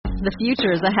The future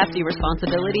is a hefty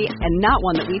responsibility and not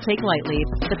one that we take lightly.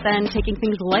 But then taking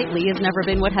things lightly has never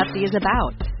been what Hefty is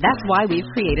about. That's why we've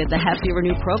created the Hefty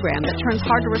Renew program that turns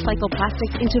hard-to-recycle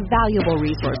plastics into valuable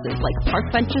resources like park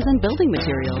benches and building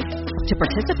materials. To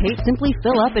participate, simply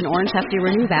fill up an orange Hefty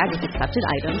Renew bag with accepted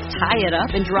items, tie it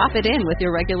up, and drop it in with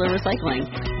your regular recycling.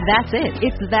 That's it.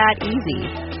 It's that easy.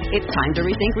 It's time to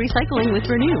rethink recycling with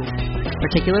Renew.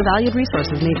 Particular valued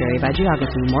resources may vary by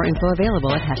geography. More info available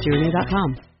at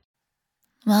heftyrenew.com.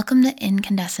 Welcome to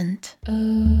Incandescent.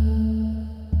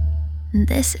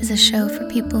 This is a show for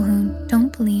people who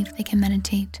don't believe they can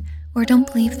meditate or don't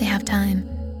believe they have time.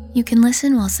 You can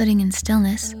listen while sitting in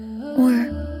stillness or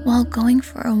while going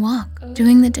for a walk,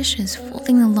 doing the dishes,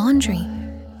 folding the laundry.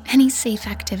 Any safe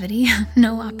activity,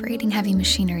 no operating heavy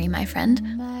machinery, my friend.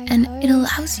 And it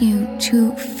allows you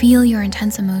to feel your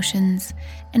intense emotions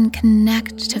and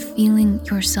connect to feeling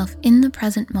yourself in the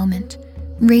present moment,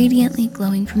 radiantly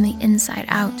glowing from the inside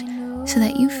out so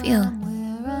that you feel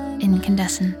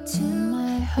incandescent.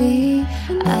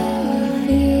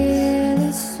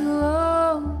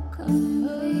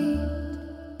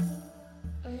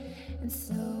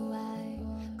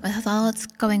 With all that's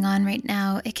going on right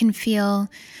now, it can feel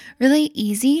really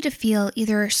easy to feel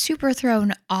either super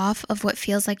thrown off of what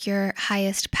feels like your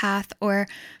highest path or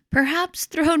perhaps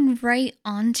thrown right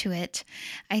onto it.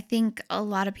 I think a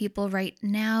lot of people right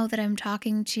now that I'm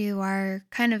talking to are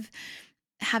kind of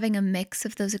having a mix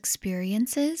of those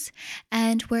experiences,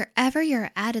 and wherever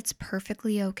you're at, it's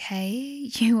perfectly okay.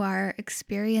 You are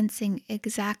experiencing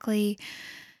exactly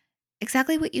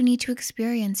what you need to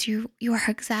experience. You are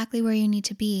exactly where you need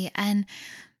to be. And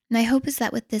my hope is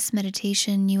that with this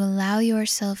meditation, you allow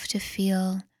yourself to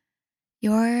feel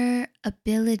your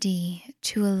ability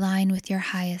to align with your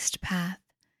highest path.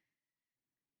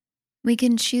 We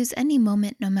can choose any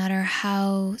moment, no matter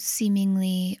how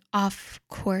seemingly off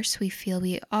course we feel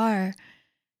we are,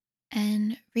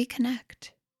 and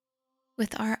reconnect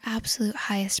with our absolute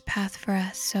highest path for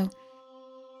us. So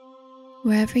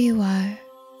wherever you are,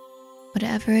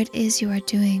 whatever it is you are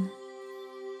doing,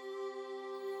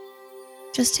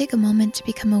 just take a moment to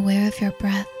become aware of your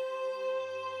breath.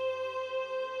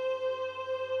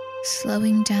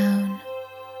 Slowing down,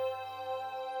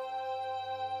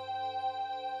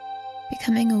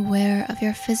 becoming aware of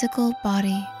your physical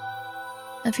body,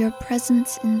 of your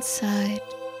presence inside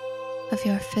of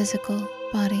your physical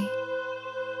body.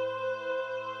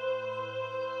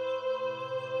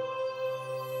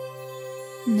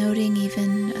 Noting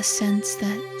even a sense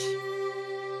that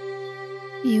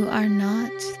you are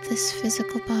not this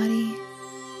physical body.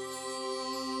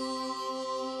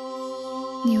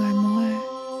 You are more.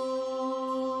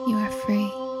 You are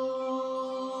free.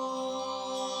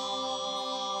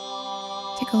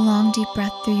 Take a long deep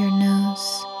breath through your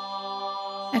nose.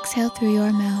 Exhale through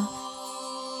your mouth.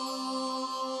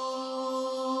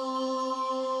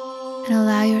 And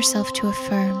allow yourself to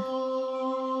affirm,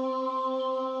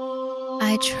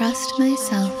 I trust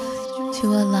myself to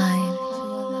align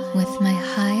with my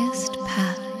highest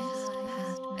path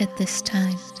at this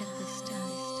time.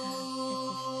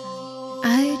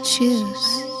 I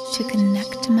choose to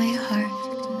connect to my heart,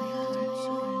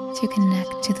 to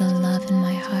connect to the love in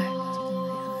my heart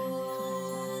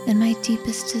and my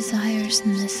deepest desires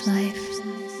in this life.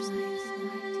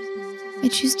 I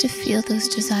choose to feel those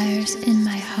desires in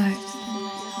my heart.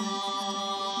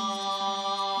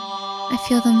 I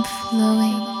feel them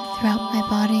flowing throughout my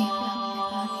body.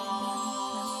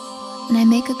 And I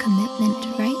make a commitment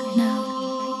right now.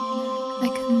 I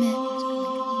commit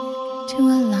to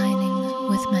aligning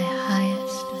with my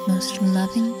highest, most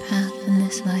loving path in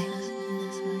this life.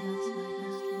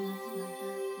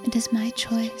 It is my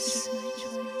choice.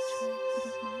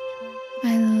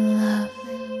 I love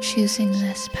choosing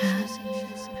this path.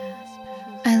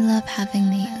 I love having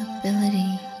the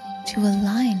ability to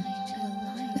align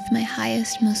with my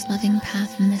highest, most loving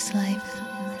path in this life.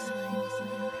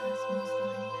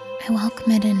 I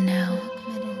welcome it in now,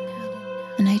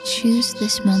 and I choose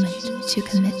this moment to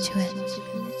commit to it.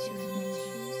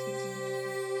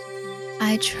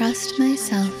 I trust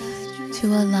myself to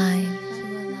align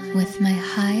with my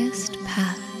highest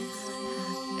path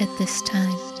at this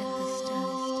time.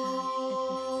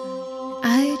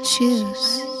 I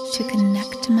choose to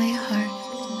connect to my heart,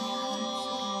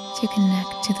 to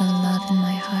connect to the love in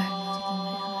my heart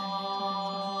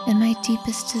and my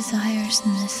deepest desires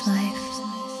in this life.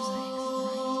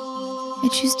 I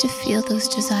choose to feel those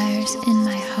desires in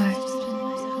my heart.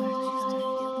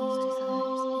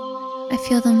 I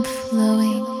feel them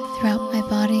flowing throughout my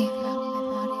body.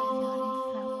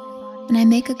 And I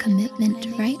make a commitment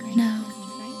right now.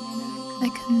 I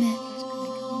commit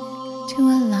to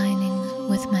aligning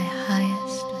with my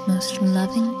highest, most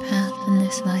loving path in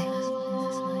this life.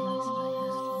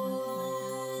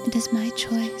 It is my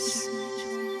choice.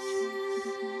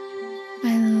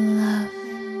 I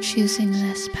love choosing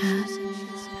this path.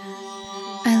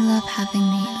 I love having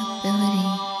the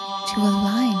ability to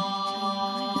align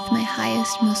with my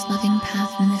highest, most loving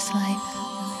path in this life.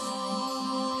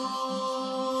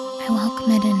 I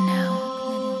welcome it in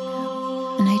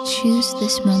now, and I choose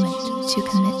this moment to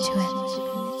commit to it.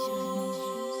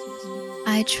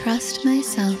 I trust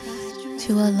myself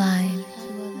to align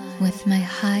with my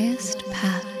highest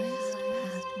path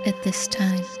at this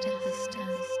time.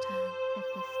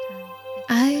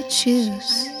 I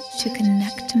choose to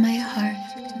connect to my heart,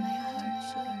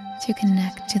 to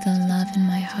connect to the love in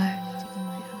my heart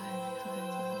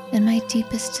and my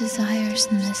deepest desires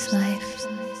in this life.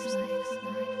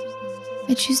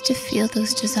 I choose to feel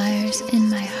those desires in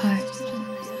my heart.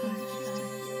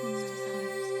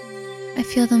 I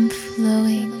feel them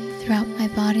flowing throughout my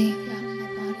body.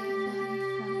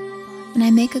 And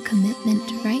I make a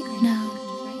commitment right now.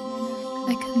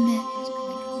 I commit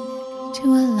to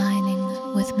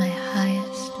aligning with my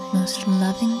highest, most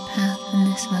loving path in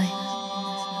this life.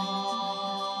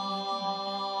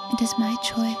 It is my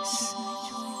choice.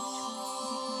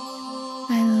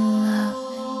 I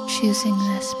love choosing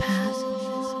this path.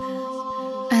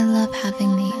 I love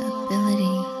having the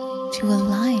ability to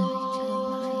align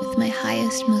with my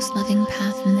highest, most loving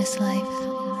path in this life.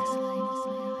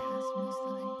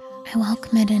 I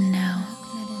welcome it in now,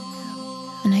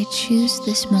 and I choose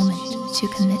this moment to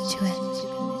commit to it.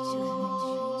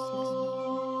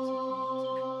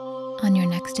 On your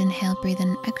next inhale, breathe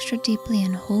in extra deeply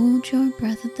and hold your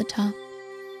breath at the top.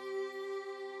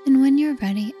 And when you're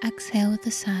ready, exhale with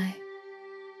a sigh.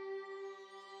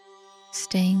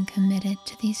 Staying committed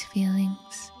to these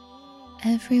feelings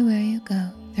everywhere you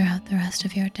go throughout the rest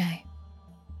of your day.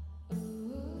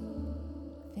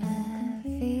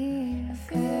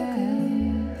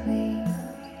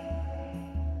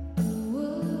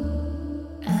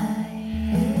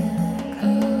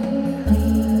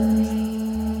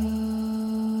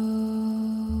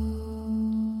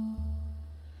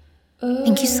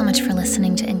 Thank you so much for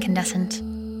listening to Incandescent.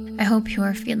 I hope you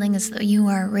are feeling as though you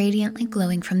are radiantly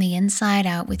glowing from the inside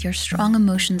out with your strong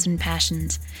emotions and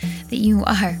passions, that you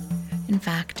are, in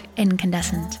fact,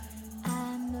 incandescent.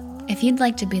 If you'd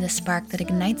like to be the spark that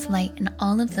ignites light in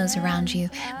all of those around you,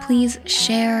 please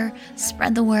share,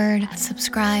 spread the word,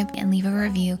 subscribe, and leave a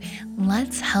review.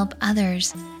 Let's help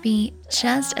others be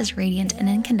just as radiant and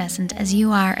incandescent as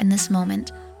you are in this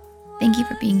moment. Thank you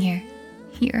for being here.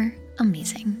 You're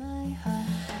amazing.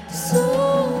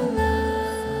 So